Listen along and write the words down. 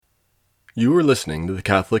You are listening to the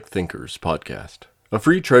Catholic Thinkers Podcast, a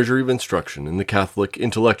free treasury of instruction in the Catholic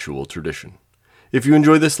intellectual tradition. If you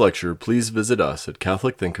enjoy this lecture, please visit us at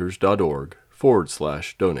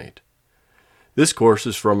catholicthinkers.org/donate. This course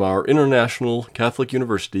is from our International Catholic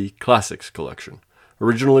University Classics Collection,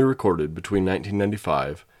 originally recorded between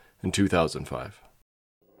 1995 and 2005.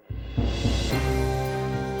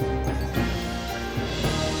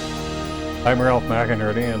 I'm Ralph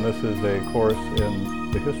McInerney, and this is a course in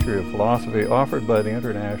the history of philosophy offered by the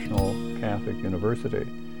International Catholic University.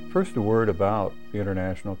 First, a word about the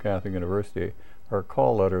International Catholic University. Our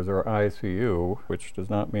call letters are ICU, which does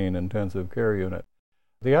not mean Intensive Care Unit.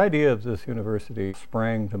 The idea of this university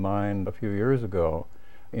sprang to mind a few years ago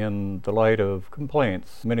in the light of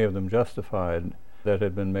complaints, many of them justified, that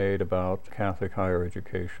had been made about Catholic higher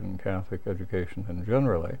education, Catholic education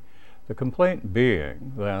generally. The complaint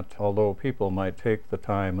being that although people might take the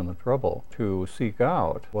time and the trouble to seek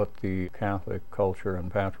out what the Catholic culture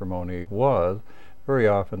and patrimony was, very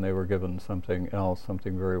often they were given something else,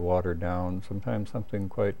 something very watered down, sometimes something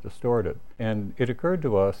quite distorted. And it occurred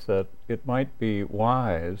to us that it might be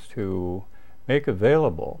wise to make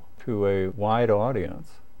available to a wide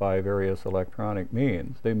audience by various electronic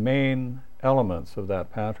means the main elements of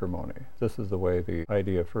that patrimony. This is the way the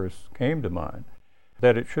idea first came to mind.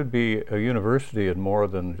 That it should be a university in more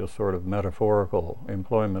than just sort of metaphorical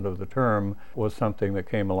employment of the term was something that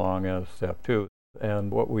came along as step two. And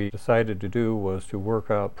what we decided to do was to work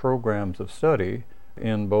out programs of study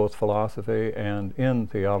in both philosophy and in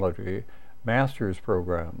theology, master's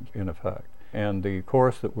programs in effect. And the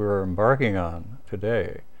course that we're embarking on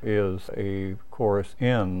today is a course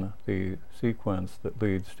in the sequence that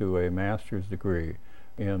leads to a master's degree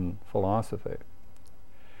in philosophy.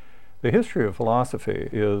 The history of philosophy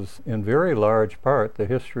is, in very large part, the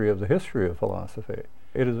history of philosophy.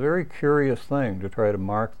 It is a very curious thing to try to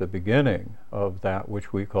mark the beginning of that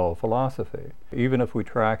which we call philosophy. Even if we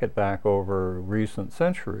track it back over recent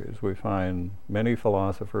centuries, we find many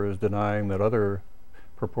philosophers denying that other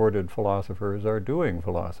purported philosophers are doing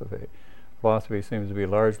philosophy. Philosophy seems to be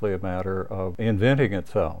largely a matter of inventing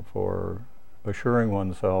itself or assuring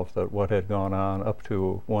oneself that what had gone on up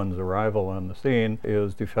to one's arrival on the scene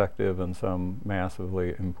is defective in some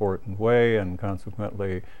massively important way, and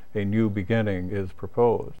consequently a new beginning is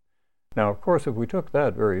proposed. Now, of course, if we took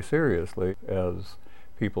that very seriously, as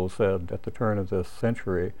people said at the turn of this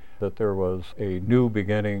century, that there was a new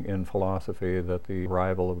beginning in philosophy, that the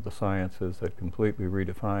arrival of the sciences had completely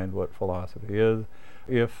redefined what philosophy is,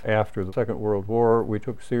 if after the Second World War we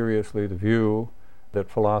took seriously the view that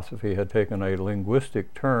philosophy had taken a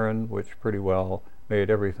linguistic turn which pretty well made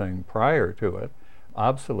everything prior to it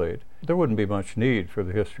obsolete, there wouldn't be much need for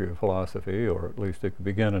the history of philosophy, or at least it could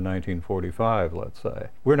begin in 1945, let's say.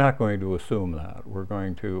 We're not going to assume that. We're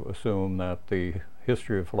going to assume that the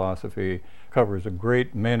history of philosophy covers a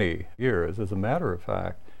great many years. As a matter of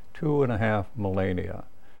fact, 2.5 millennia.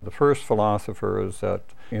 The first philosophers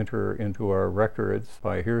that enter into our records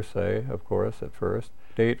by hearsay, of course, at first,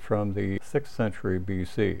 date from the 6th century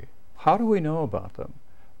BC. How do we know about them?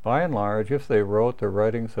 By and large, if they wrote, their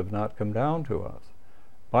writings have not come down to us.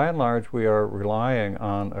 By and large, we are relying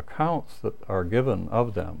on accounts that are given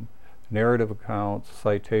of them, narrative accounts,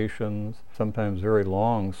 citations, sometimes very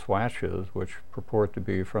long swatches which purport to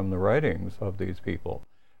be from the writings of these people.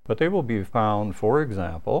 But they will be found, for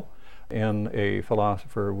example, in a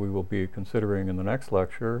philosopher we will be considering in the next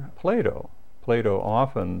lecture, Plato. Plato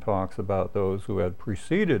often talks about those who had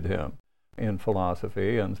preceded him in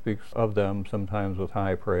philosophy and speaks of them sometimes with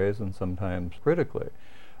high praise and sometimes critically.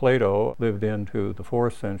 Plato lived into the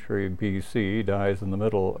 4th century BC, dies in the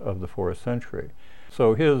middle of the 4th century.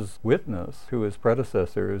 So his witness to his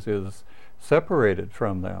predecessors is separated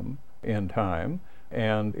from them in time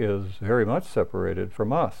and is very much separated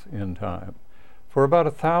from us in time. For about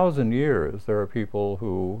 1,000 years, there are people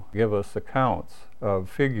who give us accounts of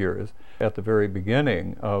figures at the very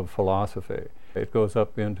beginning of philosophy. It goes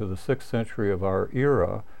up into the 6th century of our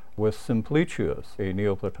era with Simplicius, a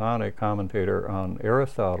Neoplatonic commentator on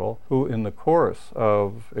Aristotle, who in the course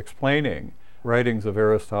of explaining writings of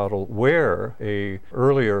Aristotle where a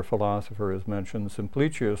earlier philosopher is mentioned,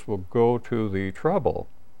 Simplicius will go to the trouble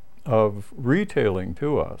of retailing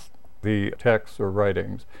to us the texts or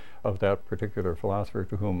writings of that particular philosopher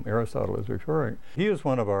to whom Aristotle is referring. He is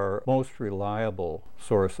one of our most reliable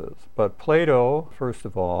sources. But Plato, first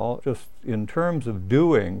of all, just in terms of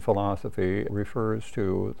doing philosophy, refers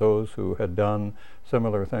to those who had done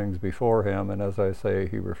similar things before him, and as I say,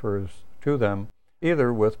 he refers to them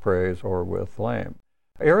either with praise or with blame.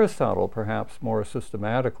 Aristotle, perhaps more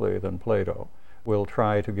systematically than Plato, will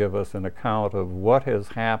try to give us an account of what has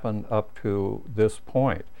happened up to this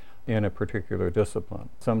point in a particular discipline.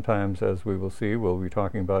 Sometimes, as we will see, we'll be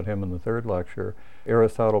talking about him in the third lecture,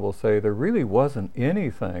 Aristotle will say there really wasn't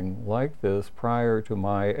anything like this prior to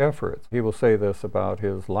my efforts. He will say this about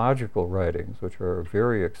his logical writings, which are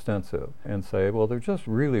very extensive, and say, well, there just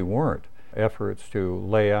really weren't efforts to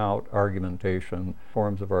lay out argumentation,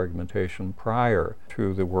 forms of argumentation prior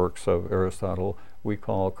to the works of Aristotle we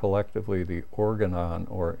call collectively the organon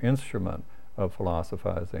or instrument of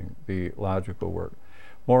philosophizing, the logical work.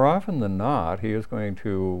 More often than not, he is going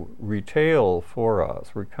to retail for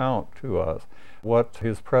us, recount to us, what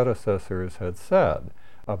his predecessors had said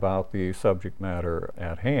about the subject matter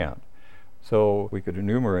at hand. So we could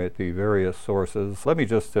enumerate the various sources. Let me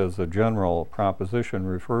just, as a general proposition,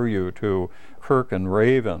 refer you to Kirk and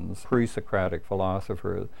Raven's Pre-Socratic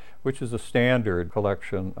Philosophers, which is a standard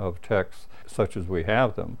collection of texts, such as we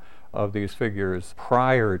have them, of these figures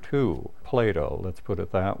prior to Plato, let's put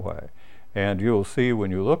it that way. And you'll see when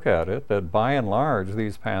you look at it that by and large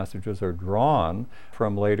these passages are drawn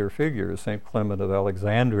from later figures. St. Clement of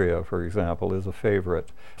Alexandria, for example, is a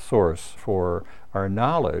favorite source for our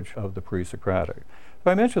knowledge of the pre-Socratic.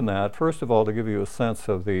 So I mention that, first of all, to give you a sense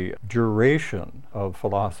of the duration of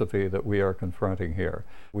philosophy that we are confronting here.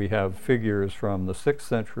 We have figures from the 6th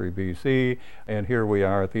century BC, and here we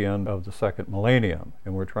are at the end of the 2nd millennium,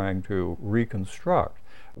 and we're trying to reconstruct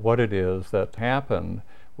what it is that happened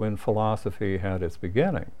when philosophy had its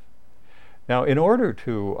beginning. Now, in order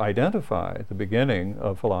to identify the beginning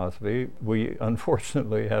of philosophy, we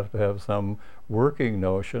unfortunately have to have some working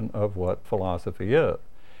notion of what philosophy is.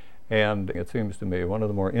 And it seems to me one of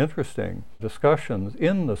the more interesting discussions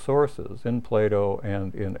in the sources, in Plato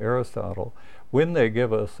and in Aristotle, when they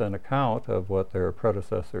give us an account of what their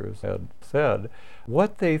predecessors had said,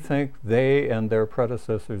 what they think they and their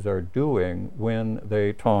predecessors are doing when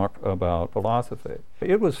they talk about philosophy.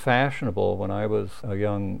 It was fashionable when I was a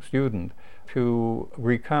young student to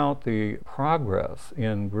recount the progress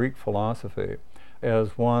in Greek philosophy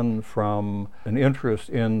as one from an interest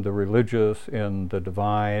in the religious, in the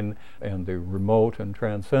divine, and the remote and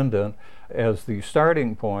transcendent as the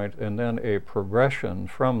starting point, and then a progression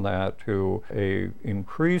from that to a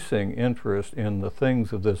increasing interest in the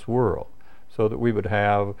things of this world. So that we would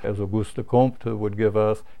have, as Auguste Comte would give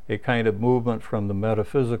us, a kind of movement from the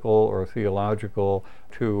metaphysical or theological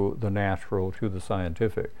to the natural, to the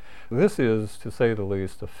scientific. This is, to say the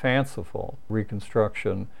least, a fanciful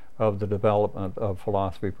reconstruction of the development of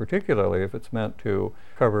philosophy, particularly if it's meant to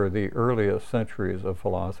cover the earliest centuries of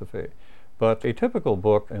philosophy. But a typical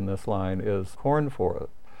book in this line is Cornforth,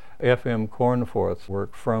 F.M. Cornforth's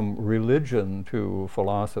work, From Religion to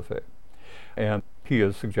Philosophy. And he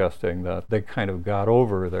is suggesting that they kind of got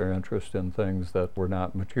over their interest in things that were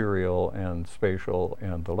not material and spatial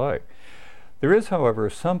and the like. There is,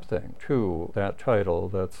 however, something to that title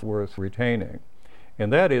that's worth retaining,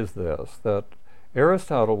 and that is this, that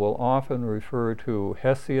Aristotle will often refer to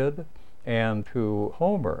Hesiod and to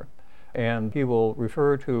Homer, and he will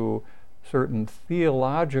refer to certain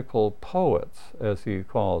theological poets, as he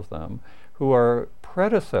calls them, who are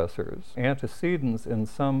predecessors, antecedents in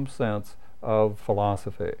some sense of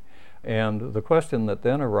philosophy. And the question that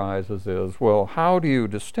then arises is, well, how do you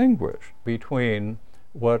distinguish between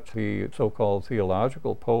what the so-called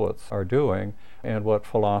theological poets are doing and what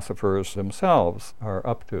philosophers themselves are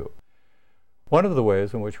up to? One of the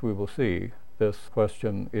ways in which we will see this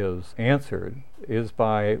question is answered is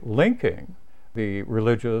by linking the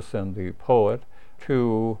religious and the poet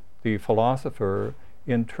to the philosopher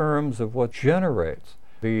in terms of what generates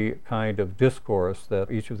the kind of discourse that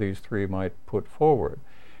each of these three might put forward.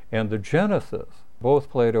 And the genesis, both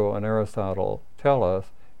Plato and Aristotle tell us,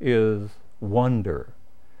 is wonder.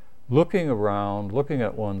 Looking around, looking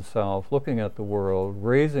at oneself, looking at the world,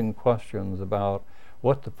 raising questions about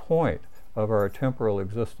what the point of our temporal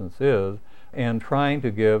existence is, and trying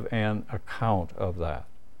to give an account of that.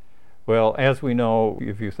 Well, as we know,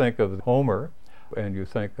 if you think of Homer, and you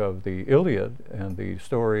think of the Iliad and the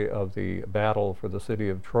story of the battle for the city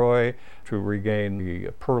of Troy to regain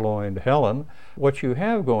the purloined Helen, what you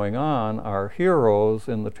have going on are heroes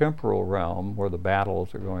in the temporal realm where the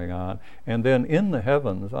battles are going on, and then in the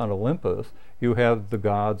heavens on Olympus you have the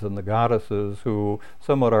gods and the goddesses who,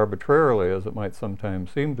 somewhat arbitrarily, as it might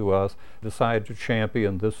sometimes seem to us, decide to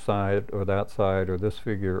champion this side or this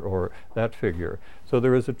figure or that figure. So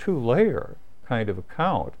there is a two-layer kind of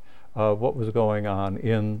account of what was going on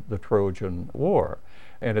in the Trojan War.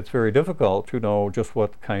 And it's very difficult to know just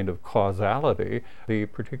what kind of causality the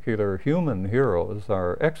particular human heroes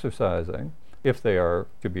are exercising if they are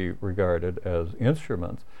to be regarded as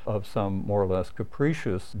instruments of some more or less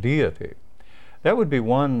capricious deity. That would be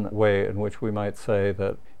one way in which we might say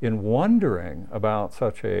that in wondering about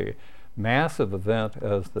such a massive event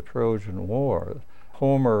as the Trojan War,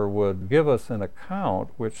 Homer would give us an account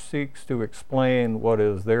which seeks to explain what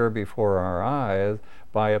is there before our eyes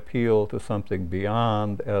by appeal to something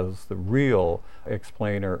beyond as the real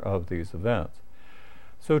explainer of these events.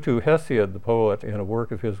 So too Hesiod, the poet, in a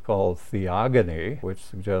work of his called Theogony, which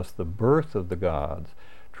suggests the birth of the gods,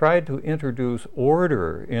 tried to introduce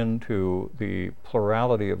order into the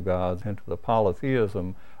plurality of gods, into the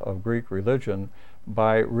polytheism of Greek religion,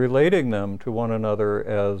 by relating them to one another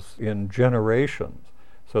as in generations,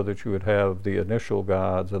 so that you would have the initial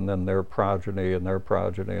gods and then their progeny and their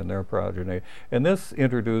progeny and their progeny. And this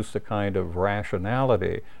introduced a kind of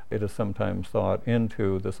rationality, it is sometimes thought,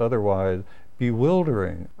 into this otherwise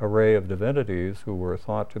bewildering array of divinities who were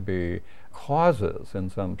thought to be causes, in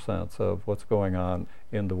some sense, of what's going on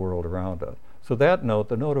in the world around us. So that note,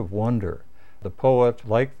 the note of wonder. The poet,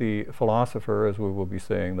 like the philosopher, as we will be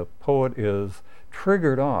saying, the poet is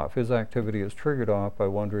triggered off, his activity is triggered off by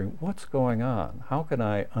wondering, what's going on? How can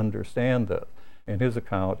I understand this? And his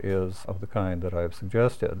account is of the kind that I've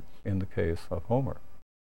suggested in the case of Homer.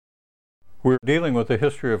 We're dealing with the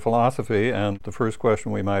history of philosophy, and the first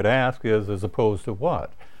question we might ask is, as opposed to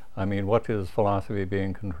what? I mean, what is philosophy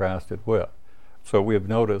being contrasted with? So we have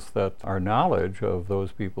noticed that our knowledge of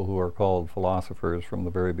those people who are called philosophers from the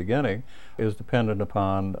very beginning is dependent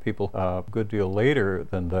upon people a good deal later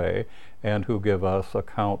than they, and who give us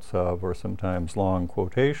accounts of, or sometimes long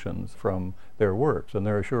quotations from their works. And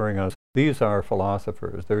they're assuring us these are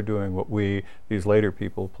philosophers. They're doing what we, these later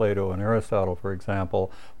people, Plato and Aristotle, for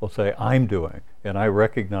example, will say, I'm doing. And I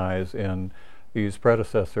recognize in these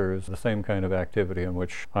predecessors the same kind of activity in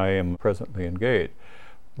which I am presently engaged.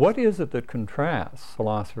 What is it that contrasts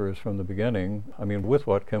philosophers from the beginning? I mean, with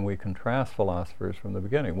what can we contrast philosophers from the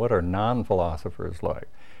beginning? What are non-philosophers like?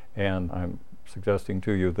 And I'm suggesting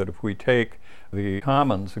to you that if we take the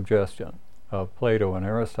common suggestion of Plato and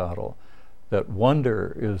Aristotle, that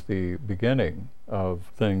wonder is the beginning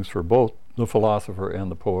of things for both the philosopher and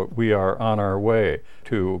the poet, we are on our way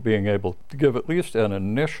to being able to give at least an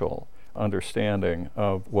initial understanding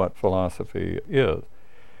of what philosophy is.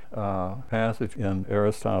 Passage in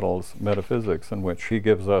Aristotle's Metaphysics in which he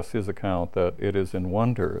gives us his account that it is in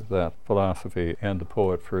wonder that philosophy and the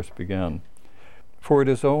poet first began. For it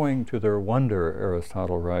is owing to their wonder,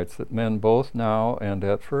 Aristotle writes, that men both now and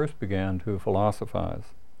at first began to philosophize.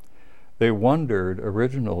 They wondered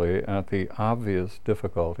originally at the obvious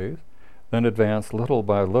difficulties, then advanced little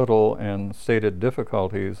by little and stated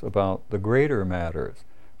difficulties about the greater matters,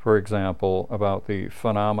 for example, about the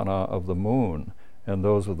phenomena of the moon and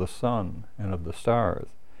those of the sun and of the stars,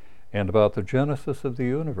 and about the genesis of the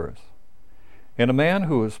universe. And a man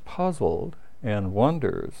who is puzzled and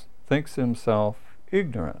wonders thinks himself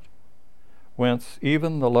ignorant, whence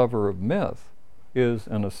even the lover of myth is,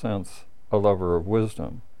 in a sense, a lover of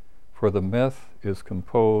wisdom, for the myth is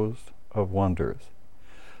composed of wonders.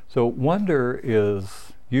 So wonder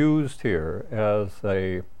is used here as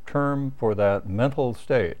a term for that mental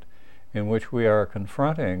state in which we are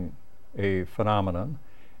confronting a phenomenon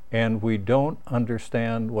and we don't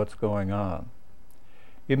understand what's going on.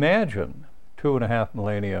 Imagine 2.5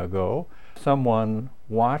 millennia ago someone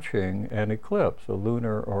watching an eclipse, a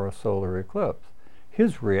lunar or a solar eclipse.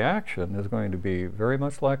 His reaction is going to be very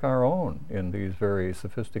much like our own in these very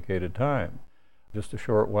sophisticated times. Just a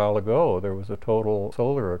short while ago there was a total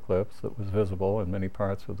solar eclipse that was visible in many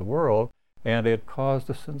parts of the world, and it caused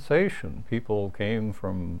a sensation. People came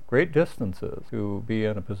from great distances to be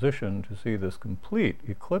in a position to see this complete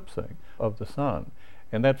eclipsing of the sun.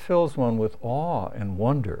 And that fills one with awe and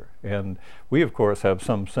wonder. And we, of course, have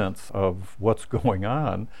some sense of what's going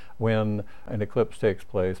on when an eclipse takes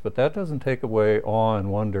place, but that doesn't take away awe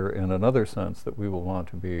and wonder in another sense that we will want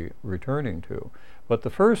to be returning to. But the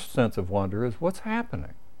first sense of wonder is what's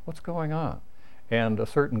happening? What's going on? And a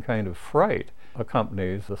certain kind of fright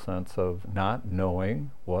accompanies the sense of not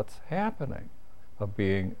knowing what's happening, of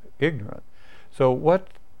being ignorant. So what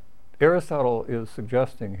Aristotle is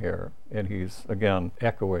suggesting here, and he's again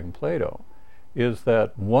echoing Plato, is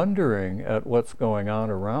that wondering at what's going on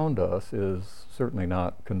around us is certainly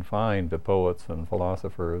not confined to poets and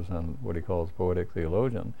philosophers and what he calls poetic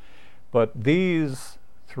theologians, but these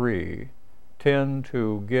three tend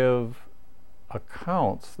to give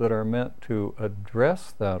accounts that are meant to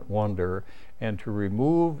address that wonder and to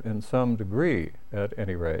remove, in some degree, at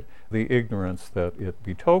any rate, the ignorance that it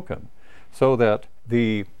betokened, so that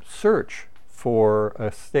the search for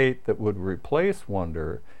a state that would replace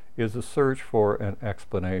wonder is a search for an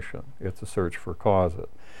explanation. It's a search for causes.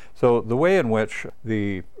 So the way in which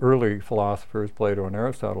the early philosophers, Plato and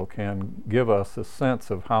Aristotle, can give us a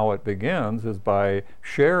sense of how it begins is by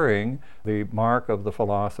sharing the mark of the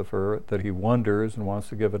philosopher that he wonders and wants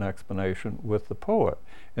to give an explanation with the poet.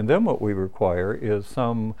 And then what we require is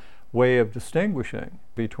some way of distinguishing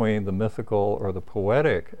between the mythical or the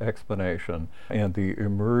poetic explanation and the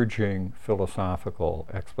emerging philosophical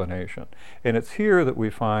explanation. And it's here that we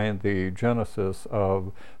find the genesis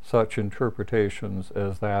of such interpretations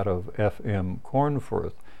as that of F.M.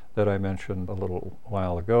 Cornforth that I mentioned a little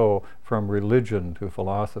while ago, from religion to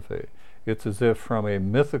philosophy. It's as if from a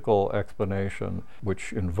mythical explanation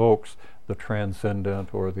which invokes the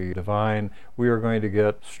transcendent or the divine, we are going to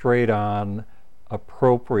get straight on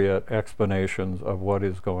appropriate explanations of what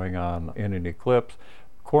is going on in an eclipse.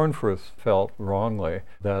 Cornforth felt wrongly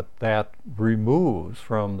that that removes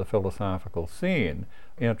from the philosophical scene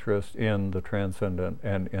interest in the transcendent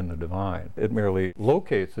and in the divine. It merely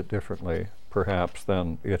locates it differently, perhaps,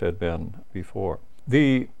 than it had been before.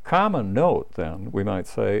 The common note, then, we might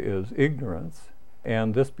say, is ignorance.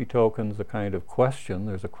 And this betokens a kind of question.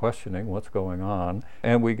 There's a questioning, what's going on?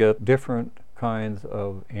 And we get different kinds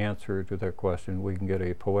of answer to their question. We can get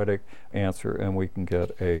a poetic answer and we can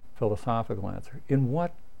get a philosophical answer. In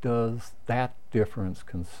what does that difference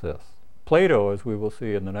consist? Plato, as we will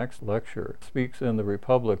see in the next lecture, speaks in the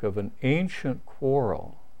Republic of an ancient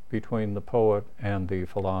quarrel between the poet and the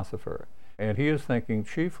philosopher. And he is thinking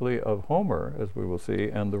chiefly of Homer, as we will see,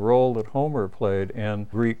 and the role that Homer played in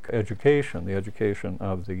Greek education, the education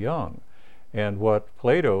of the young. And what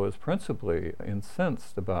Plato is principally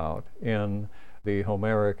incensed about in the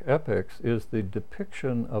Homeric epics is the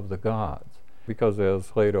depiction of the gods. Because as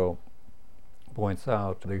Plato points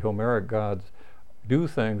out, the Homeric gods do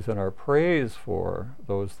things and are praised for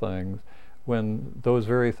those things when those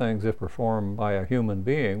very things, if performed by a human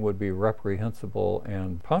being, would be reprehensible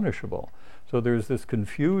and punishable. So there's this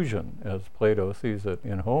confusion, as Plato sees it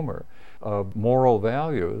in Homer, of moral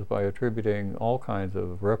values by attributing all kinds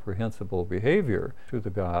of reprehensible behavior to the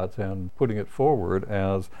gods and putting it forward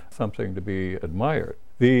as something to be admired.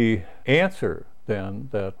 The answer, then,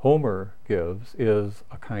 that Homer gives is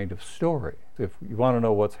a kind of story. If you want to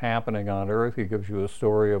know what's happening on earth, he gives you a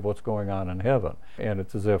story of what's going on in heaven. And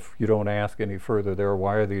it's as if you don't ask any further there,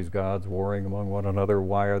 why are these gods warring among one another?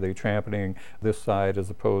 Why are they championing this side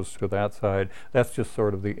as opposed to that side? That's just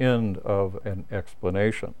sort of the end of an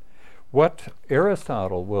explanation. What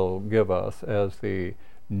Aristotle will give us as the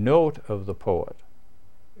note of the poet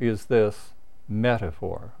is this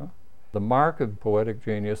metaphor. The mark of poetic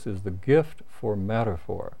genius is the gift for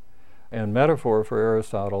metaphor. And metaphor for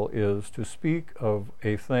Aristotle is to speak of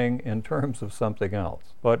a thing in terms of something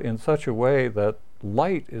else, but in such a way that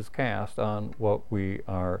light is cast on what we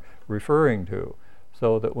are referring to.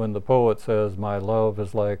 So that when the poet says, my love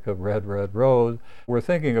is like a red, red rose, we're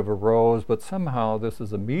thinking of a rose, but somehow this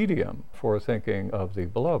is a medium for thinking of the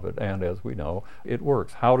beloved. And as we know, it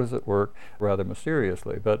works. How does it work? Rather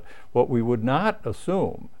mysteriously. But what we would not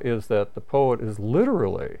assume is that the poet is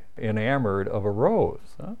literally enamored of a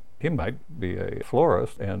rose. He might be a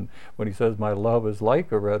florist, and when he says, my love is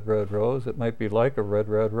like a red, red rose, it might be like a red,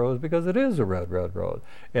 red rose because it is a red, red rose.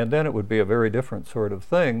 And then it would be a very different sort of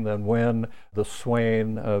thing than when the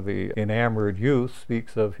swain, the enamored youth,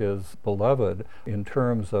 speaks of his beloved in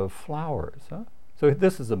terms of flowers. So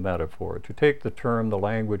this is a metaphor, to take the term, the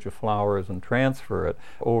language of flowers, and transfer it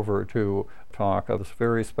over to talk of this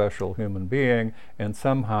very special human being, and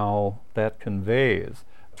somehow that conveys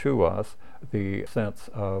to us the sense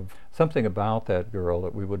of something about that girl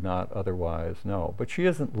that we would not otherwise know. But she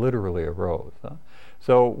isn't literally a rose.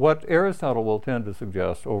 So what Aristotle will tend to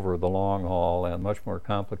suggest over the long haul, and much more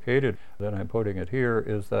complicated than I'm putting it here,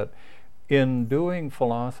 is that in doing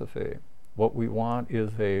philosophy, what we want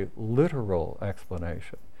is a literal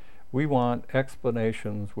explanation. We want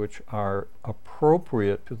explanations which are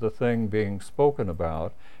appropriate to the thing being spoken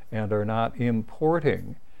about and are not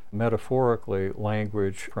importing metaphorically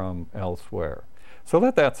language from elsewhere. So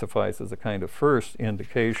let that suffice as a kind of first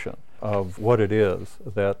indication of what it is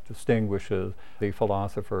that distinguishes the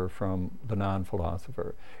philosopher from the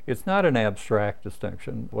non-philosopher. It's not an abstract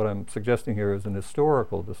distinction. What I'm suggesting here is an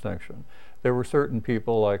historical distinction. There were certain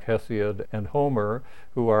people like Hesiod and Homer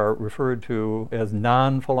who are referred to as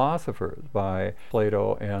non-philosophers by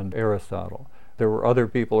Plato and Aristotle. There were other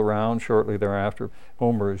people around shortly thereafter.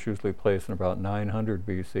 Homer is usually placed in about 900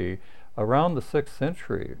 BC. Around the 6th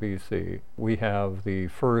century BC, we have the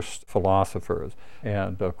first philosophers,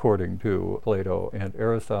 and according to Plato and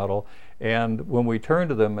Aristotle. And when we turn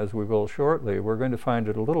to them, as we will shortly, we're going to find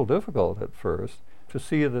it a little difficult at first to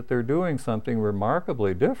see that they're doing something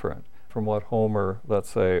remarkably different from what Homer, let's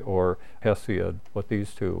say, or Hesiod, what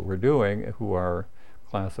these two were doing, who are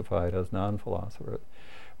classified as non-philosophers.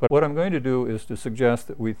 But what I'm going to do is to suggest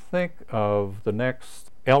that we think of the next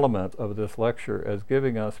element of this lecture as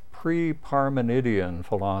giving us pre-Parmenidean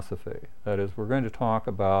philosophy. That is, we're going to talk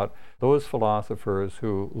about those philosophers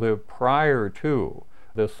who lived prior to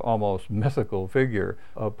this almost mythical figure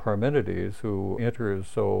of Parmenides, who enters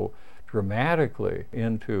so dramatically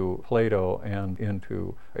into Plato and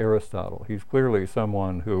into Aristotle. He's clearly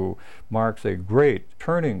someone who marks a great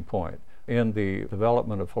turning point in the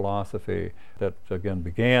development of philosophy that, again,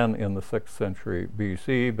 began in the 6th century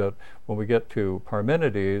BC. But when we get to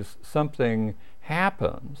Parmenides, something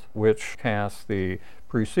happens which casts the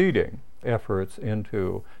preceding efforts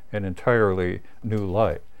into an entirely new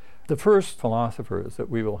light. The first philosophers that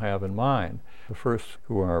we will have in mind, the first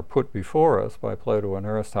who are put before us by Plato and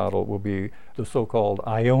Aristotle, will be the so-called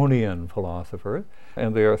Ionian philosophers,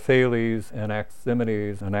 and they are Thales,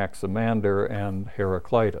 Anaximenes, Anaximander, and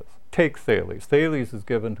Heraclitus. Take Thales. Thales is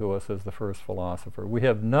given to us as the first philosopher. We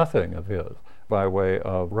have nothing of his by way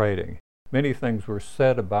of writing. Many things were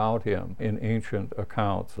said about him in ancient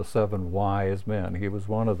accounts, the 7 wise men. He was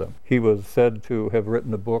one of them. He was said to have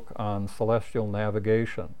written a book on celestial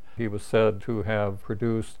navigation. He was said to have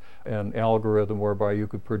produced an algorithm whereby you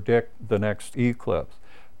could predict the next eclipse.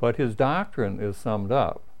 But his doctrine is summed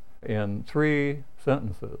up in 3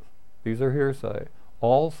 sentences. These are hearsay.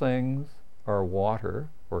 All things are water,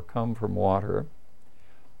 or come from water.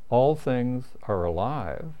 All things are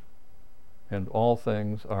alive, and all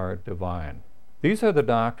things are divine. These are the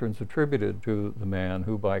doctrines attributed to the man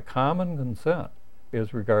who, by common consent,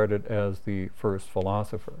 is regarded as the first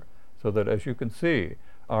philosopher. So that, as you can see,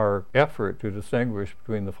 our effort to distinguish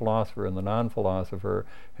between the philosopher and the non-philosopher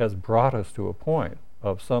has brought us to a point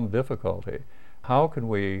of some difficulty. How can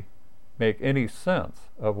we make any sense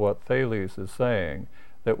of what Thales is saying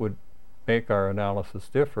that would make our analysis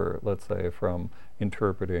differ, let's say, from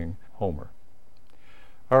interpreting Homer?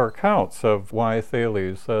 Our accounts of why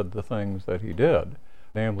Thales said the things that he did,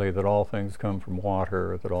 namely that all things come from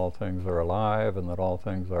water, that all things are alive, and that all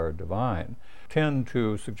things are divine, tend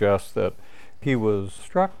to suggest that he was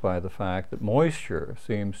struck by the fact that moisture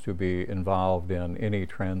seems to be involved in any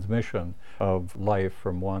transmission of life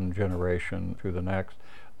from one generation to the next,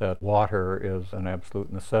 that water is an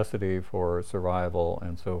absolute necessity for survival,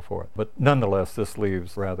 and so forth. But nonetheless, this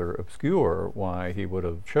leaves rather obscure why he would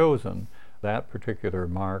have chosen that particular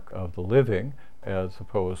mark of the living, as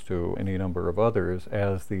opposed to any number of others,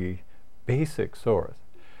 as the basic source.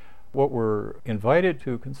 What we're invited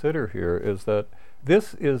to consider here is that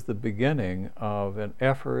this is the beginning of an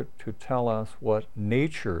effort to tell us what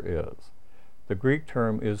nature is. The Greek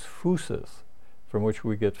term is physis, from which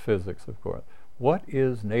we get physics, of course. What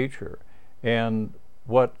is nature? And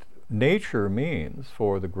what nature means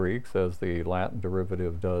for the Greeks, as the Latin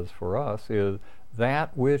derivative does for us, is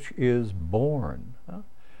that which is born.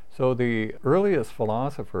 So the earliest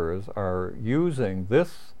philosophers are using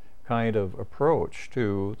this kind of approach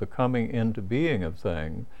to the coming into being of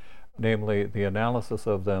things, namely the analysis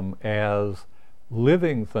of them as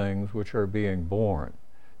living things which are being born.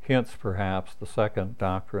 Hence, perhaps, the second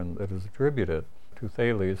doctrine that is attributed to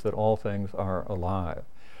Thales, that all things are alive.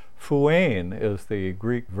 Phuein is the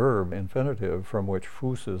Greek verb infinitive from which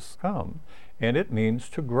physis comes, and it means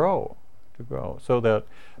to grow, to grow. So that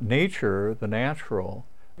nature, the natural,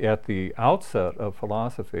 at the outset of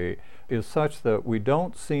philosophy, is such that we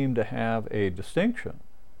don't seem to have a distinction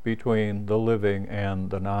between the living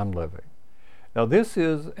and the non-living. Now, this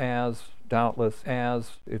is as doubtless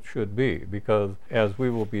as it should be, because as we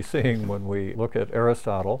will be seeing when we look at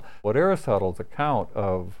Aristotle, what Aristotle's account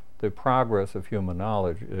of the progress of human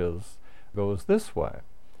knowledge goes this way.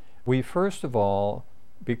 We first of all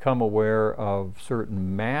become aware of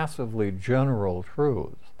certain massively general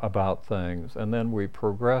truths about things, and then we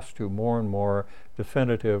progress to more and more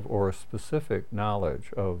definitive or specific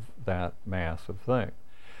knowledge of that mass of things.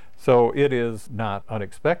 So it is not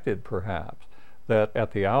unexpected, perhaps, that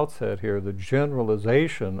at the outset here, the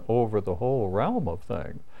generalization over the whole realm of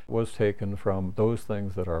things was taken from those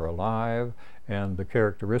things that are alive, and the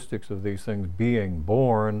characteristics of these things being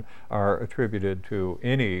born are attributed to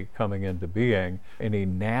any coming into being, any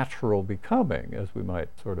natural becoming, as we might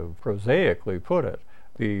sort of prosaically put it.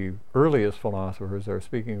 The earliest philosophers are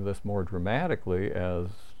speaking of this more dramatically as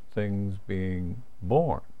things being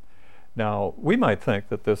born. Now, we might think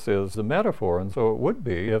that this is a metaphor, and so it would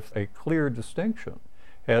be if a clear distinction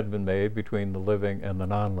had been made between the living and the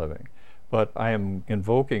non-living. But I am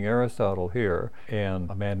invoking Aristotle here and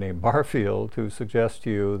a man named Barfield to suggest to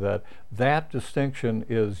you that that distinction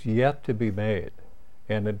is yet to be made.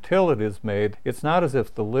 And until it is made, it's not as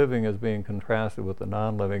if the living is being contrasted with the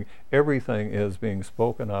non-living. Everything is being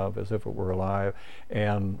spoken of as if it were alive.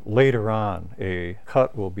 And later on, a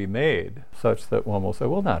cut will be made such that one will say,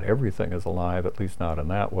 well, not everything is alive, at least not in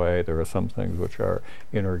that way. There are some things which are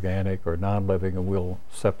inorganic or non-living, and we'll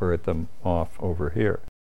separate them off over here.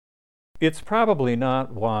 It's probably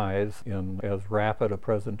not wise in as rapid a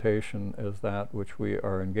presentation as that which we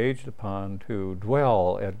are engaged upon to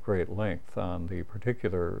dwell at great length on the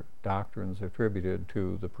particular doctrines attributed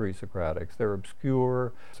to the pre-Socratics. They're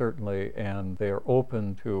obscure, certainly, and they are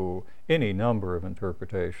open to any number of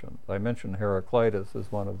interpretations. I mentioned Heraclitus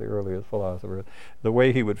as one of the earliest philosophers. The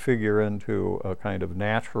way he would figure into a kind of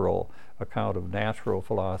natural account of natural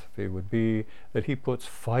philosophy would be that he puts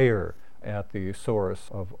fire at the source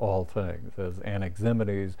of all things, as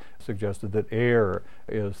Anaximenes suggested that air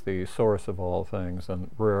is the source of all things,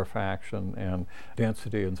 and rarefaction and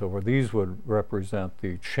density and so forth. These would represent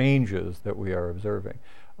the changes that we are observing.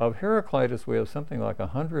 Of Heraclitus, we have something like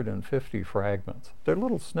 150 fragments. They're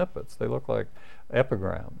little snippets. They look like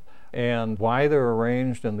epigrams. And why they're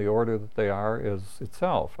arranged in the order that they are is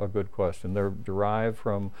itself a good question. They're derived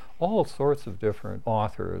from all sorts of different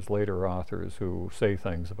authors, later authors, who say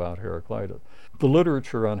things about Heraclitus. The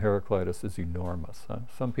literature on Heraclitus is enormous.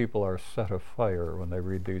 Some people are set afire when they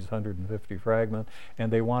read these 150 fragments, and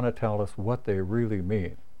they want to tell us what they really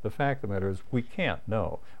mean. The fact of the matter is we can't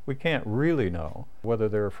know. We can't really know whether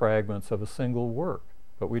they're fragments of a single work.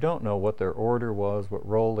 But we don't know what their order was, what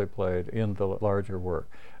role they played in the larger work.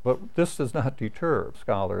 But this does not deter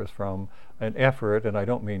scholars from an effort, and I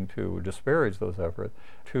don't mean to disparage those efforts,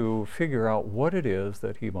 to figure out what it is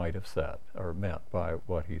that he might have said or meant by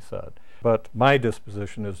what he said. But my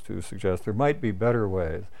disposition is to suggest there might be better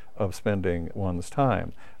ways of spending one's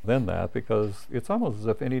time than that, because it's almost as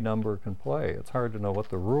if any number can play. It's hard to know what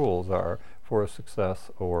the rules are for a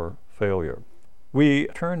success or failure. We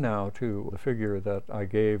turn now to the figure that I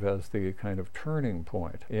gave as the kind of turning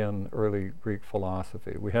point in early Greek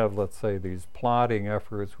philosophy. We have, let's say, these plodding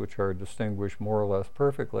efforts which are distinguished more or less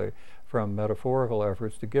perfectly from metaphorical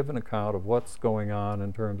efforts to give an account of what's going on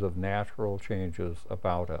in terms of natural changes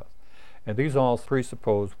about us. And these all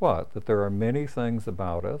presuppose what? That there are many things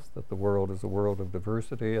about us, that the world is a world of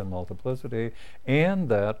diversity and multiplicity, and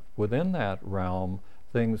that within that realm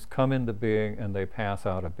things come into being and they pass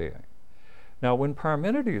out of being. Now, when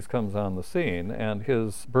Parmenides comes on the scene, and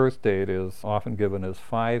his birth date is often given as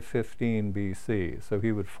 515 BC, so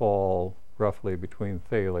he would fall roughly between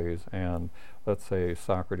Thales and, let's say,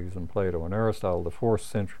 Socrates and Plato and Aristotle, the 4th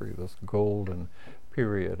century, this golden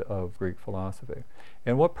period of Greek philosophy.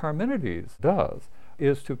 And what Parmenides does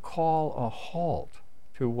is to call a halt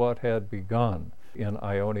to what had begun in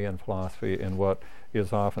Ionian philosophy in what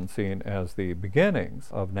is often seen as the beginnings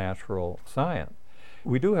of natural science.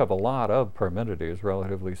 We do have a lot of Parmenides,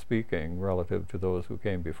 relatively speaking, relative to those who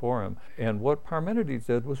came before him. And what Parmenides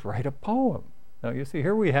did was write a poem. Now, you see,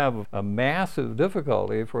 here we have a massive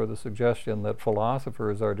difficulty for the suggestion that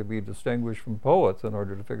philosophers are to be distinguished from poets in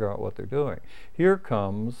order to figure out what they're doing. Here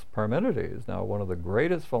comes Parmenides, now one of the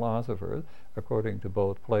greatest philosophers, according to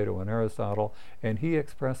both Plato and Aristotle, and he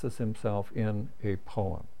expresses himself in a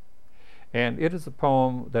poem. And it is a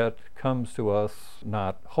poem that comes to us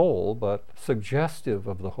not whole, but suggestive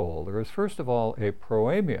of the whole. There is, first of all, a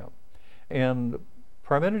proemium. And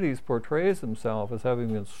Parmenides portrays himself as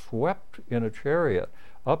having been swept in a chariot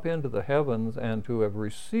up into the heavens and to have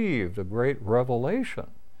received a great revelation,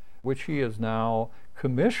 which he is now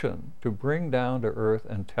commissioned to bring down to earth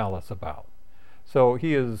and tell us about. So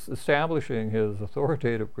he is establishing his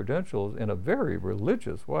authoritative credentials in a very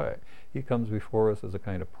religious way. He comes before us as a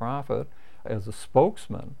kind of prophet, as a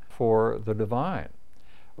spokesman for the divine.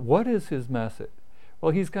 What is his message?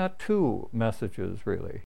 Well, he's got two messages,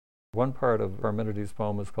 really. One part of Parmenides'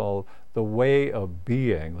 poem is called The Way of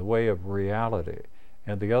Being, the way of reality,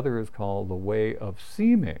 and the other is called The Way of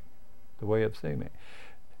Seeming, the way of seeming.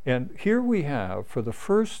 And here we have, for the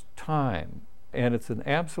first time, and it's an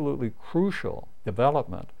absolutely crucial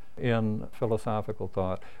development in philosophical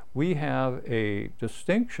thought, we have a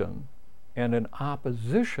distinction and an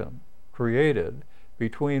opposition created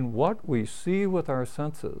between what we see with our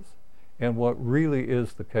senses and what really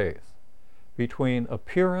is the case, between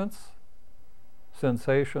appearance,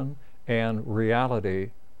 sensation, and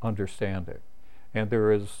reality, understanding. And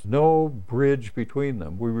there is no bridge between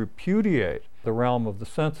them. We repudiate the realm of the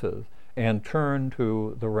senses and turn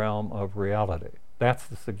to the realm of reality. That's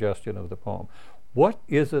the suggestion of the poem. What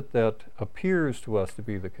is it that appears to us to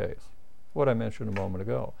be the case? What I mentioned a moment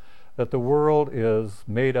ago, that the world is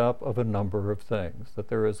made up of a number of things, that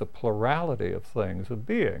there is a plurality of things, of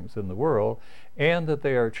beings in the world, and that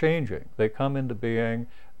they are changing. They come into being,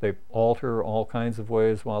 they alter all kinds of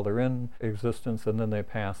ways while they're in existence, and then they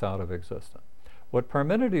pass out of existence. What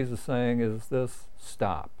Parmenides is saying is this: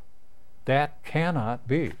 stop. That cannot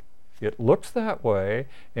be. It looks that way,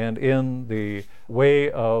 and in the way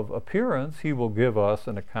of appearance, he will give us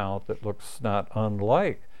an account that looks not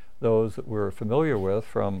unlike those that we're familiar with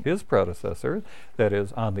from his predecessors, that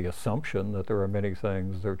is, on the assumption that there are many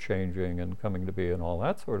things that are changing and coming to be and all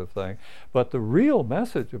that sort of thing. But the real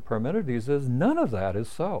message of Parmenides is none of that is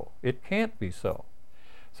so. It can't be so.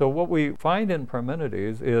 So what we find in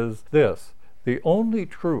Parmenides is this: the only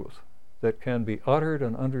truth that can be uttered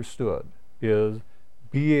and understood is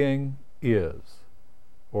being is,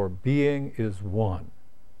 or being is one.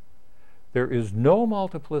 There is no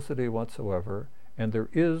multiplicity whatsoever, and there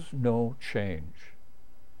is no change.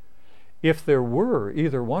 If there were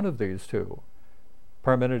either one of these two,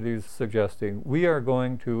 Parmenides is suggesting we are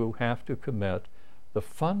going to have to commit the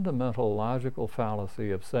fundamental logical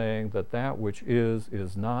fallacy of saying that that which is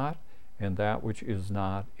not, and that which is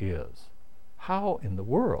not is. How in the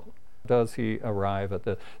world does he arrive at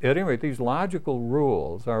this? At any rate, these logical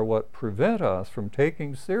rules are what prevent us from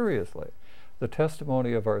taking seriously the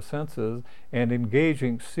testimony of our senses and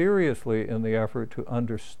engaging seriously in the effort to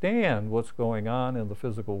understand what's going on in the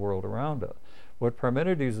physical world around us. What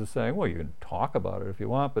Parmenides is saying, well, you can talk about it if you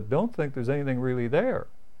want, but don't think there's anything really there.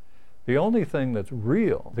 The only thing that's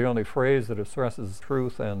real, the only phrase that stresses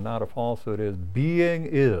truth and not a falsehood, is being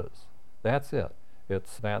is. That's it.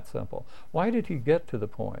 It's that simple. Why did he get to the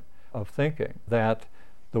point of thinking that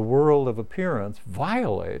the world of appearance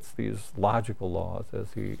violates these logical laws,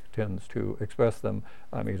 as he tends to express them?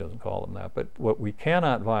 I mean, he doesn't call them that, but what we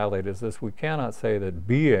cannot violate is this: we cannot say that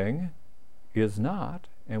being is not,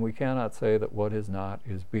 and we cannot say that what is not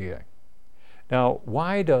is being. Now,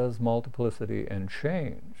 why does multiplicity and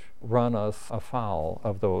change run us afoul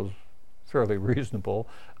of those fairly reasonable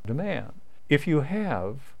demands? If you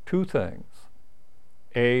have two things,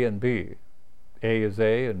 A and B, A is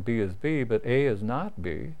A and B is B, but A is not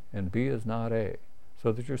B and B is not A.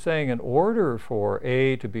 So that you're saying in order for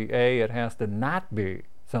A to be A, it has to not be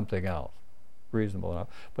something else. Reasonable enough.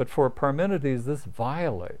 But for Parmenides, this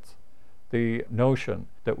violates the notion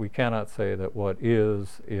that we cannot say that what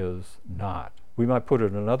is not. We might put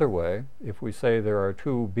it another way. If we say there are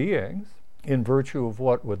two beings, in virtue of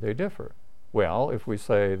what would they differ? Well, if we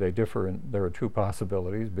say they differ there are two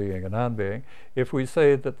possibilities, being and non-being. If we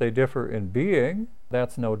say that they differ in being,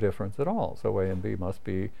 that's no difference at all. So A and B must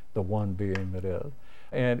be the one being that is.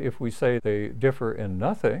 And if we say they differ in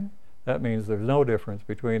nothing, that means there's no difference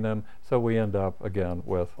between them, so we end up again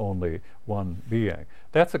with only one being.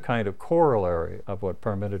 That's a kind of corollary of what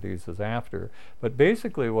Parmenides is after. But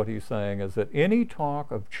basically what he's saying is that any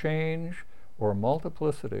talk of change or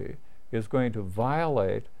multiplicity is going to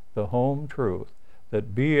violate the home truth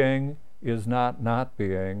that being is not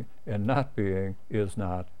being, and not being is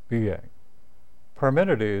not being.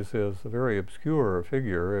 Parmenides is a very obscure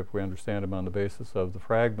figure if we understand him on the basis of the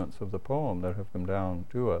fragments of the poem that have come down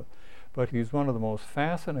to us. But he's one of the most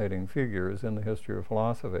fascinating figures in the history of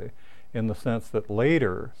philosophy, in the sense that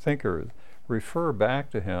later thinkers refer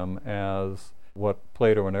back to him as what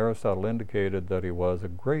Plato and Aristotle indicated that he was, a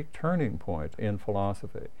great turning point in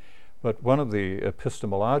philosophy. But one of the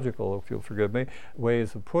epistemological, if you'll forgive me,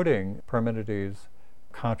 ways of putting Parmenides'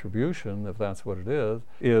 contribution, if that's what it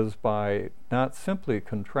is by not simply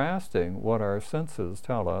contrasting what our senses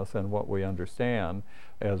tell us and what we understand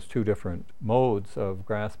as two different modes of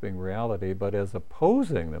grasping reality, but as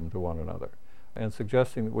opposing them to one another, and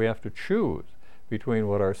suggesting that we have to choose between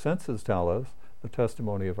what our senses tell us, the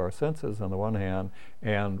testimony of our senses on the one hand,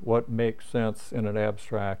 and what makes sense in an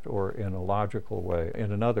abstract or in a logical way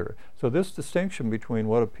in another. So this distinction between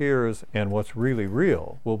what appears and what's really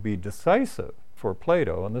real will be decisive for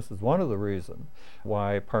Plato, and this is one of the reasons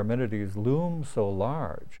why Parmenides looms so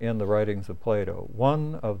large in the writings of Plato.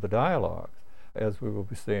 One of the dialogues, as we will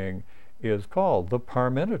be seeing, is called the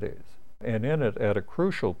Parmenides, and in it, at a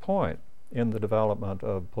crucial point in the development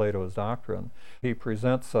of Plato's doctrine, he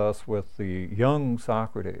presents us with the young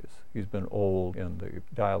Socrates. He's been old in the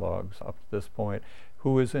dialogues up to this point,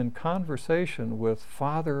 who is in conversation with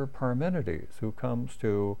Father Parmenides, who comes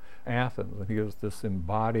to Athens, and he is this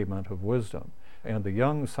embodiment of wisdom. And the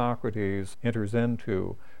young Socrates enters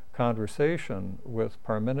into conversation with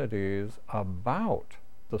Parmenides about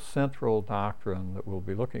the central doctrine that we'll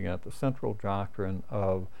be looking at, the central doctrine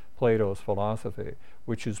of Plato's philosophy,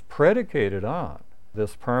 which is predicated on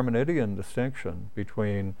this Parmenidean distinction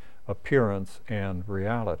between appearance and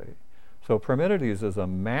reality. So Parmenides is a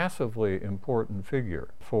massively important figure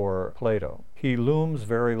for Plato. He looms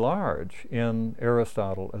very large in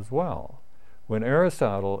Aristotle as well. When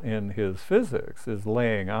Aristotle, in his Physics, is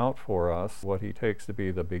laying out for us what he takes to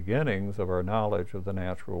be the beginnings of our knowledge of the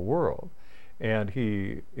natural world, and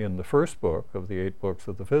he, in the first book of the 8 books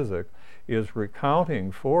of the Physics, is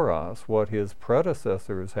recounting for us what his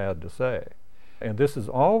predecessors had to say. And this is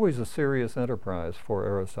always a serious enterprise for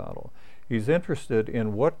Aristotle. He's interested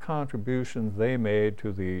in what contributions they made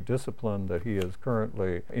to the discipline that he is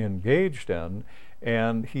currently engaged in,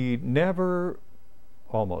 and he never,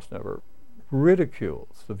 almost never,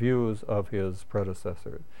 ridicules the views of his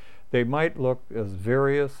predecessors. They might look as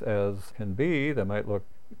various as can be, they might look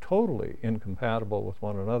totally incompatible with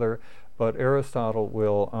one another, but Aristotle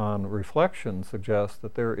will, on reflection, suggest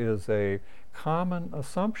that there is a common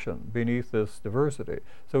assumption beneath this diversity.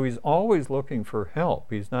 So he's always looking for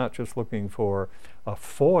help. He's not just looking for a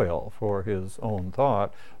foil for his own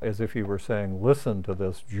thought, as if he were saying, listen to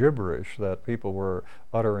this gibberish that people were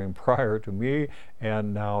uttering prior to me,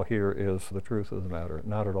 and now here is the truth of the matter.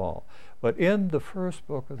 Not at all. But in the first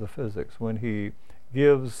book of the Physics, when he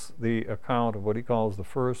gives the account of what he calls the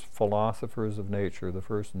first philosophers of nature, the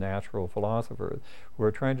first natural philosophers, who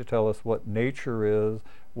are trying to tell us what nature is,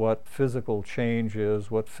 what physical change is,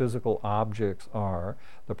 what physical objects are,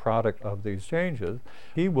 the product of these changes,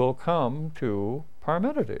 he will come to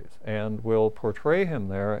Parmenides and will portray him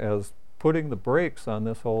there as putting the brakes on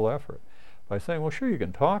this whole effort by saying, well, sure, you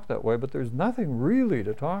can talk that way, but there's nothing really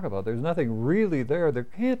to talk about. There's nothing really there. There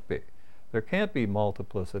can't be. There can't be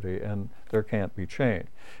multiplicity, and there can't be change.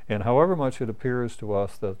 And however much it appears to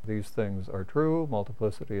us that these things are true,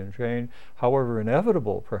 multiplicity and change, however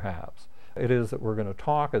inevitable perhaps it is that we're going to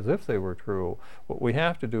talk as if they were true, what we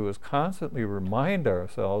have to do is constantly remind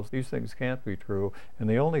ourselves these things can't be true, and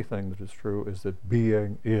the only thing that is true is that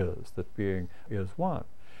being is one.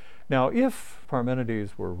 Now, if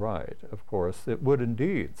Parmenides were right, of course, it would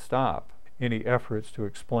indeed stop any efforts to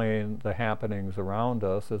explain the happenings around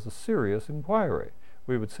us as a serious inquiry.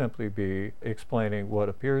 We would simply be explaining what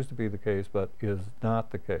appears to be the case but is not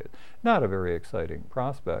the case. Not a very exciting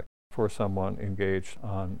prospect for someone engaged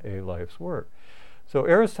on a life's work. So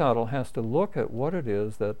Aristotle has to look at what it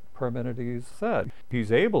is that Parmenides said.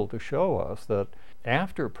 He's able to show us that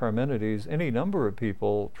after Parmenides, any number of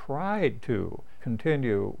people tried to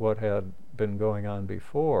continue what had been going on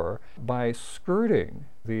before by skirting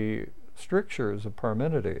the strictures of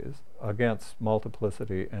Parmenides against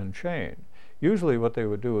multiplicity and change. Usually what they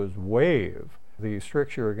would do is waive the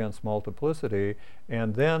stricture against multiplicity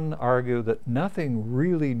and then argue that nothing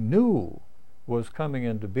really new was coming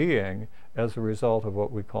into being as a result of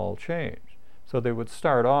what we call change. So they would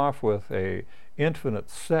start off with an infinite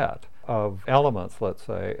set of elements, let's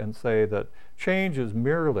say, and say that change is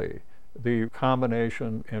merely the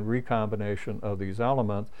combination and recombination of these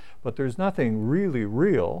elements, but there's nothing really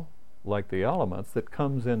real, like the elements, that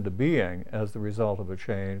comes into being as the result of a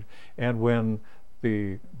change. And when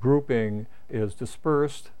the grouping is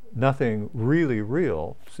dispersed, nothing really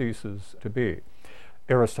real ceases to be.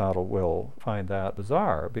 Aristotle will find that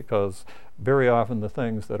bizarre because very often the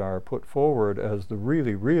things that are put forward as the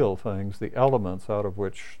really real things, the elements out of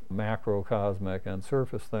which macrocosmic and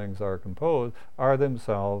surface things are composed, are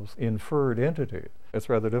themselves inferred entities. It's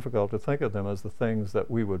rather difficult to think of them as the things that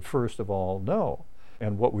we would first of all know.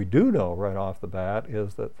 And what we do know right off the bat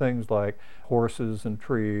is that things like horses and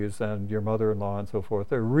trees and your mother-in-law and so forth,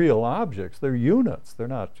 they're real objects, they're units, they're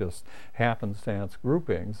not just happenstance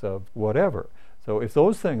groupings of whatever. So if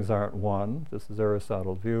those things aren't one, this is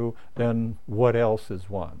Aristotle's view, then what else is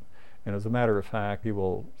one? And as a matter of fact, he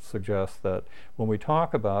will suggest that when we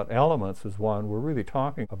talk about elements as one, we're really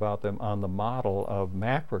talking about them on the model of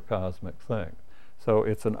macrocosmic things. So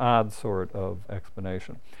it's an odd sort of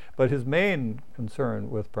explanation. But his main concern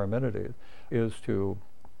with Parmenides is to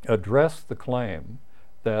address the claim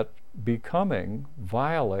that becoming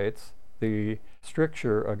violates the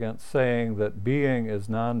stricture against saying that being is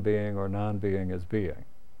non-being or non-being is being.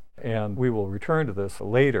 And we will return to this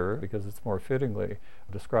later because it's more fittingly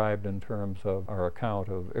described in terms of our account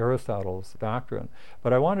of Aristotle's doctrine.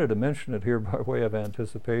 But I wanted to mention it here by way of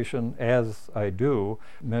anticipation, as I do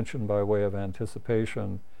mention by way of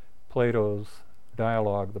anticipation Plato's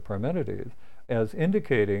dialogue, the Parmenides, as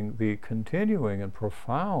indicating the continuing and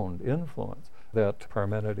profound influence that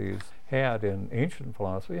Parmenides had in ancient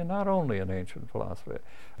philosophy, and not only in ancient philosophy.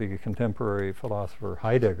 The contemporary philosopher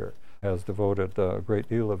Heidegger has devoted a great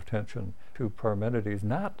deal of attention to Parmenides,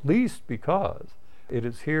 not least because it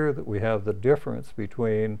is here that we have the difference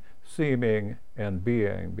between seeming and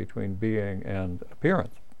being, between being and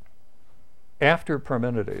appearance. After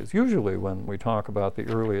Parmenides, usually when we talk about the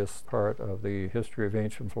earliest part of the history of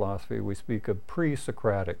ancient philosophy, we speak of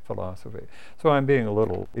pre-Socratic philosophy. So I'm being a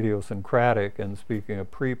little idiosyncratic in speaking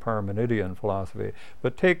of pre-Parmenidean philosophy,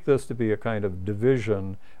 but take this to be a kind of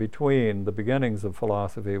division between the beginnings of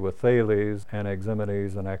philosophy with Thales,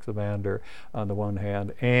 Anaximenes, and Anaximander on the one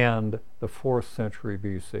hand, and the 4th century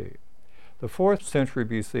BC. The 4th century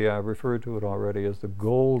BC, I've referred to it already as the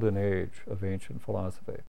golden age of ancient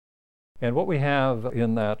philosophy. And what we have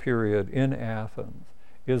in that period in Athens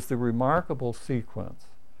is the remarkable sequence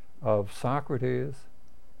of Socrates,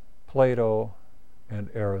 Plato,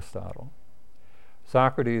 and Aristotle.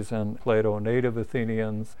 Socrates and Plato, native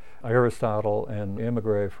Athenians, Aristotle, an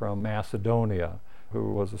immigrant from Macedonia,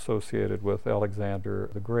 who was associated with Alexander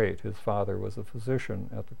the Great. His father was a physician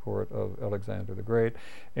at the court of Alexander the Great,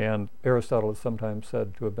 and Aristotle is sometimes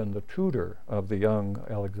said to have been the tutor of the young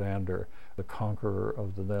Alexander, the conqueror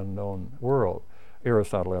of the then known world.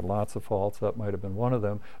 Aristotle had lots of faults, that might have been one of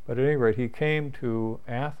them, but at any rate he came to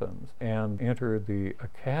Athens and entered the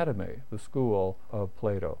academy, the school of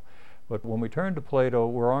Plato. But when we turn to Plato,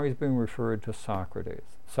 we're always being referred to Socrates.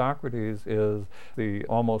 Socrates is the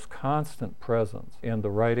almost constant presence in the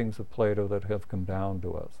writings of Plato that have come down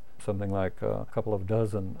to us, something like a couple of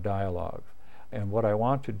dozen dialogues. And what I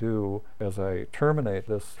want to do as I terminate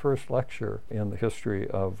this first lecture in the history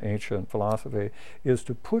of ancient philosophy is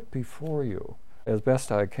to put before you, as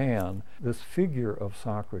best I can, this figure of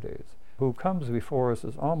Socrates, who comes before us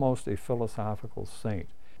as almost a philosophical saint.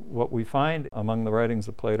 What we find among the writings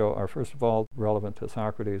of Plato are, first of all, relevant to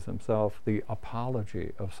Socrates himself, the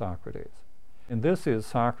apology of Socrates. And this is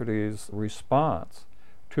Socrates' response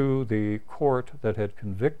to the court that had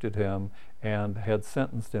convicted him and had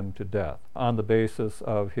sentenced him to death on the basis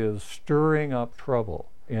of his stirring up trouble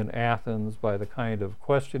in Athens by the kind of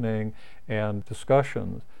questioning and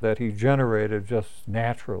discussions that he generated just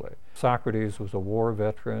naturally. Socrates was a war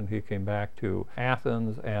veteran. He came back to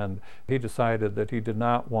Athens and he decided that he did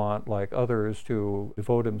not want, like others, to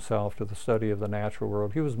devote himself to the study of the natural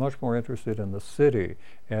world. He was much more interested in the city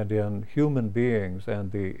and in human beings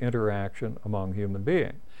and the interaction among human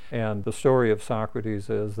beings. And the story of Socrates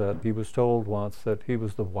is that he was told once that he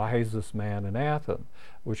was the wisest man in Athens,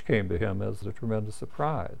 which came to him as a tremendous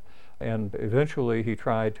surprise. And eventually he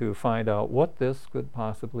tried to find out what this could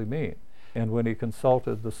possibly mean. And when he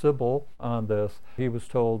consulted the Sibyl on this, he was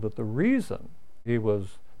told that the reason he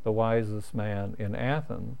was the wisest man in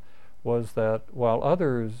Athens was that while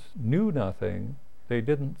others knew nothing, they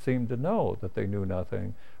didn't seem to know that they knew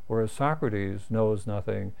nothing, whereas Socrates knows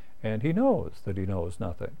nothing, and he knows that he knows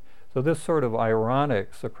nothing. So this sort of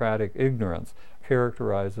ironic Socratic ignorance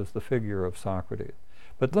characterizes the figure of Socrates.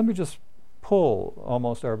 But let me just pull,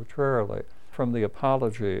 almost arbitrarily, from the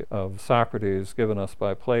apology of Socrates given us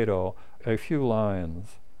by Plato, a few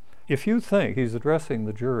lines. If you think, he's addressing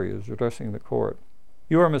the jury, he's addressing the court,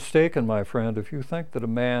 you are mistaken, my friend, if you think that a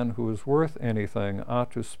man who is worth anything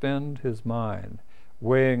ought to spend his mind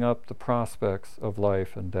weighing up the prospects of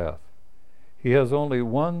life and death. He has only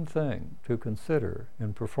one thing to consider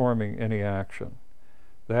in performing any action.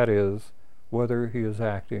 That is, whether he is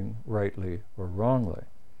acting rightly or wrongly,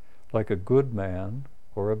 like a good man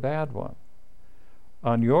or a bad one.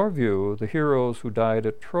 On your view, the heroes who died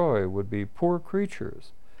at Troy would be poor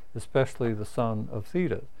creatures, especially the son of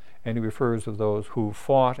Thetis. And he refers to those who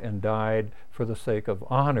fought and died for the sake of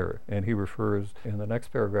honor. And he refers in the next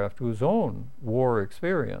paragraph to his own war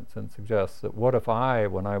experience and suggests that what if I,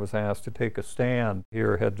 when I was asked to take a stand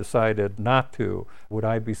here, had decided not to? Would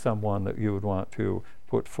I be someone that you would want to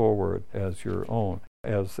put forward as your own,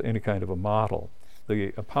 as any kind of a model?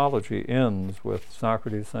 The apology ends with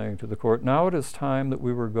Socrates saying to the court, now it is time that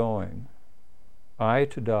we were going. I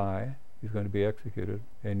to die, he's going to be executed,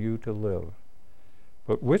 and you to live.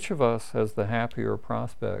 But which of us has the happier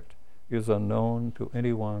prospect is unknown to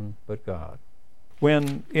anyone but God.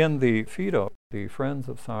 When in the Phaedo, the friends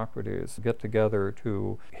of Socrates get together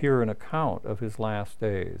to hear an account of his last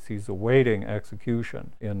days. He's awaiting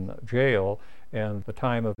execution in jail, and the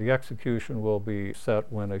time of the execution will be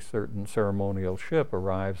set when a certain ceremonial ship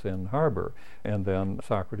arrives in harbor, and then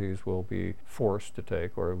Socrates will be forced to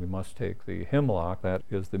take, or we must take, the hemlock. That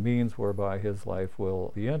is the means whereby his life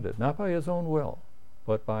will be ended, not by his own will,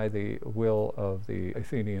 but by the will of the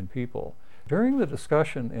Athenian people. During the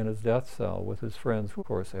discussion in his death cell with his friends, who of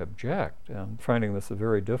course object and finding this a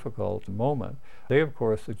very difficult moment, they of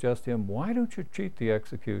course suggest to him, why don't you cheat the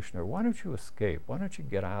executioner? Why don't you escape? Why don't you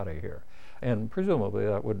get out of here? And presumably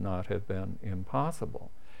that would not have been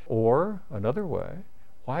impossible. Or another way,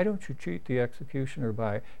 why don't you cheat the executioner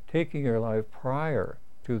by taking your life prior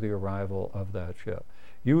to the arrival of that ship?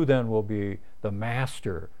 You then will be the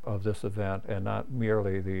master of this event and not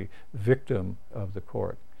merely the victim of the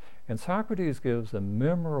court. And Socrates gives a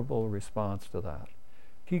memorable response to that.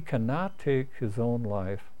 He cannot take his own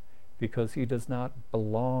life because he does not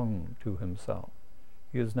belong to himself.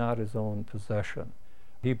 He is not his own possession.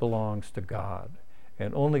 He belongs to God.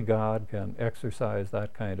 And only God can exercise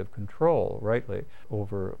that kind of control rightly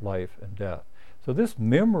over life and death. So this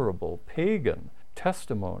memorable pagan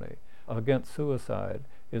testimony against suicide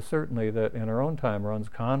is certainly that in our own time runs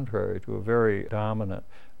contrary to a very dominant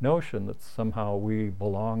notion that somehow we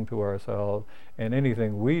belong to ourselves and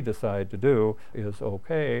anything we decide to do is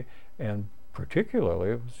okay, and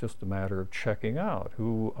particularly it was just a matter of checking out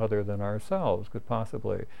who other than ourselves could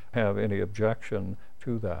possibly have any objection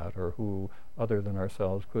to that, or who other than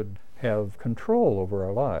ourselves could have control over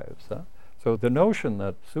our lives. So the notion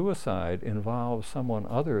that suicide involves someone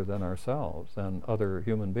other than ourselves, than other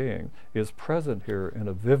human being, is present here in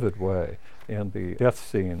a vivid way in the death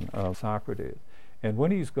scene of Socrates. And when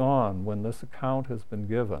he's gone, when this account has been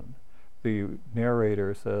given, the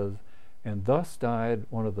narrator says, "And thus died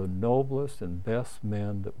one of the noblest and best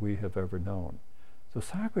men that we have ever known." So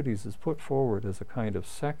Socrates is put forward as a kind of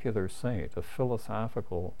secular saint, a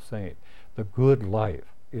philosophical saint. The good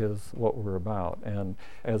life is what we're about. And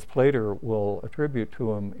as Plato will attribute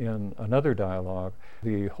to him in another dialogue,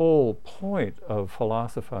 the whole point of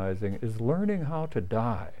philosophizing is learning how to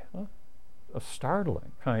die. A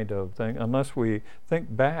startling kind of thing, unless we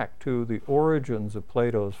think back to the origins of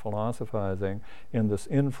Plato's philosophizing in this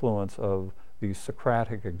influence of the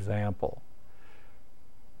Socratic example.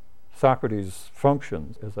 Socrates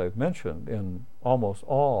functions, as I've mentioned, in almost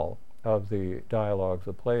all of the dialogues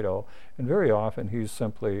of Plato, and very often he's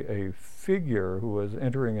simply a figure who is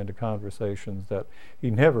entering into conversations that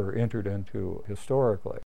he never entered into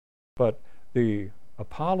historically. But the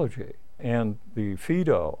Apology and the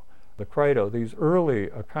Phaedo, the Crito, these early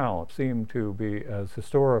accounts seem to be as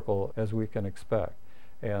historical as we can expect.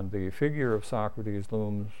 And the figure of Socrates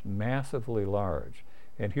looms massively large.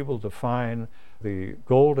 And he will define the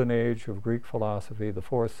golden age of Greek philosophy, the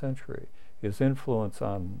 4th century. His influence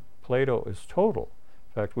on Plato is total.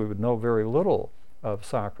 In fact, we would know very little of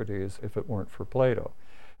Socrates if it weren't for Plato.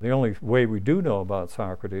 The only way we do know about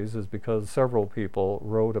Socrates is because several people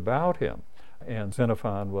wrote about him. And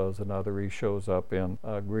Xenophon was another. He shows up in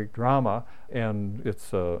Greek drama, and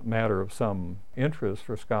it's a matter of some interest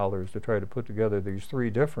for scholars to try to put together these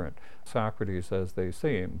three different Socrates as they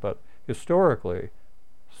seem. But historically,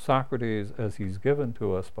 Socrates, as he's given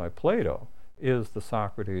to us by Plato, is the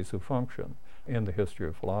Socrates who functioned in the history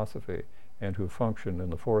of philosophy and who functioned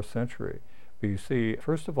in the 4th century BC,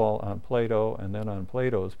 first of all on Plato and then on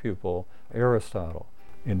Plato's pupil, Aristotle,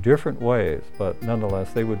 in different ways, but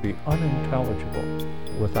nonetheless they would be unintelligible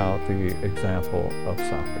without the example of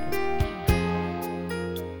Socrates.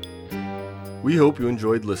 We hope you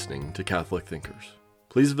enjoyed listening to Catholic Thinkers.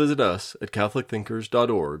 Please visit us at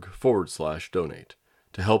catholicthinkers.org/donate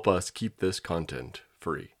to help us keep this content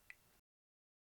free.